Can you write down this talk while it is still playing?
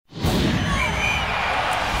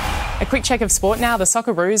quick check of sport now. The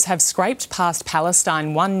Socceroos have scraped past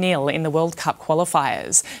Palestine 1-0 in the World Cup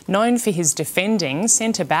qualifiers. Known for his defending,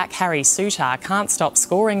 centre-back Harry Souttar can't stop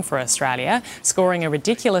scoring for Australia, scoring a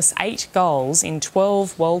ridiculous 8 goals in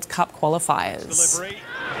 12 World Cup qualifiers. Delivery.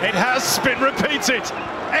 It has been repeated.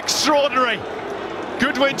 Extraordinary.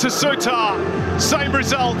 Good win to Souttar. Same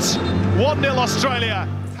result. 1-0 Australia.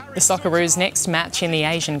 The Socceroos' next match in the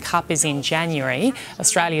Asian Cup is in January.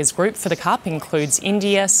 Australia's group for the Cup includes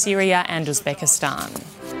India, Syria and Uzbekistan.